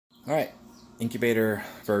Alright, incubator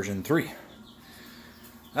version 3.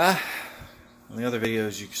 On the other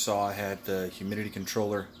videos you saw I had the humidity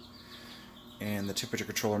controller and the temperature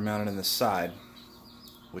controller mounted in the side,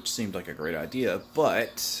 which seemed like a great idea,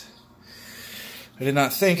 but I did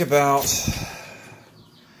not think about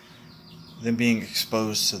them being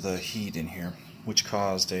exposed to the heat in here, which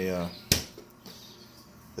caused the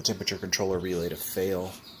temperature controller relay to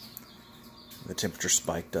fail. The temperature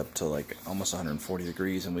spiked up to like almost 140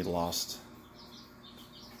 degrees and we lost,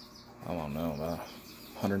 I don't know, about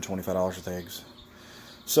 $125 worth of eggs.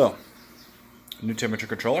 So, new temperature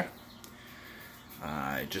controller.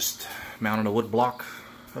 I just mounted a wood block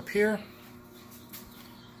up here.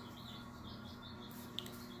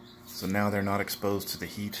 So now they're not exposed to the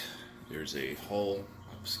heat. There's a hole,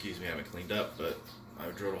 excuse me, I haven't cleaned up, but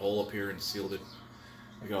I drilled a hole up here and sealed it.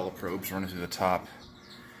 I got all the probes running through the top.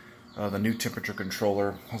 The new temperature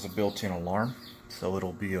controller has a built-in alarm, so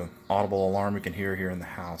it'll be an audible alarm we can hear here in the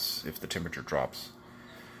house if the temperature drops.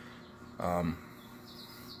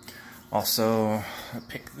 Also, I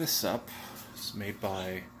picked this up. It's made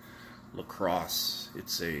by Lacrosse.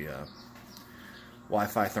 It's a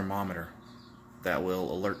Wi-Fi thermometer that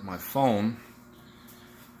will alert my phone,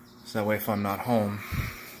 so that way if I'm not home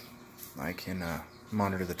I can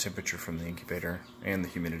monitor the temperature from the incubator and the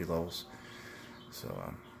humidity levels.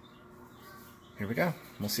 So here we go.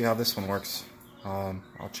 We'll see how this one works. I'll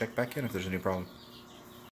check back in if there's any problem.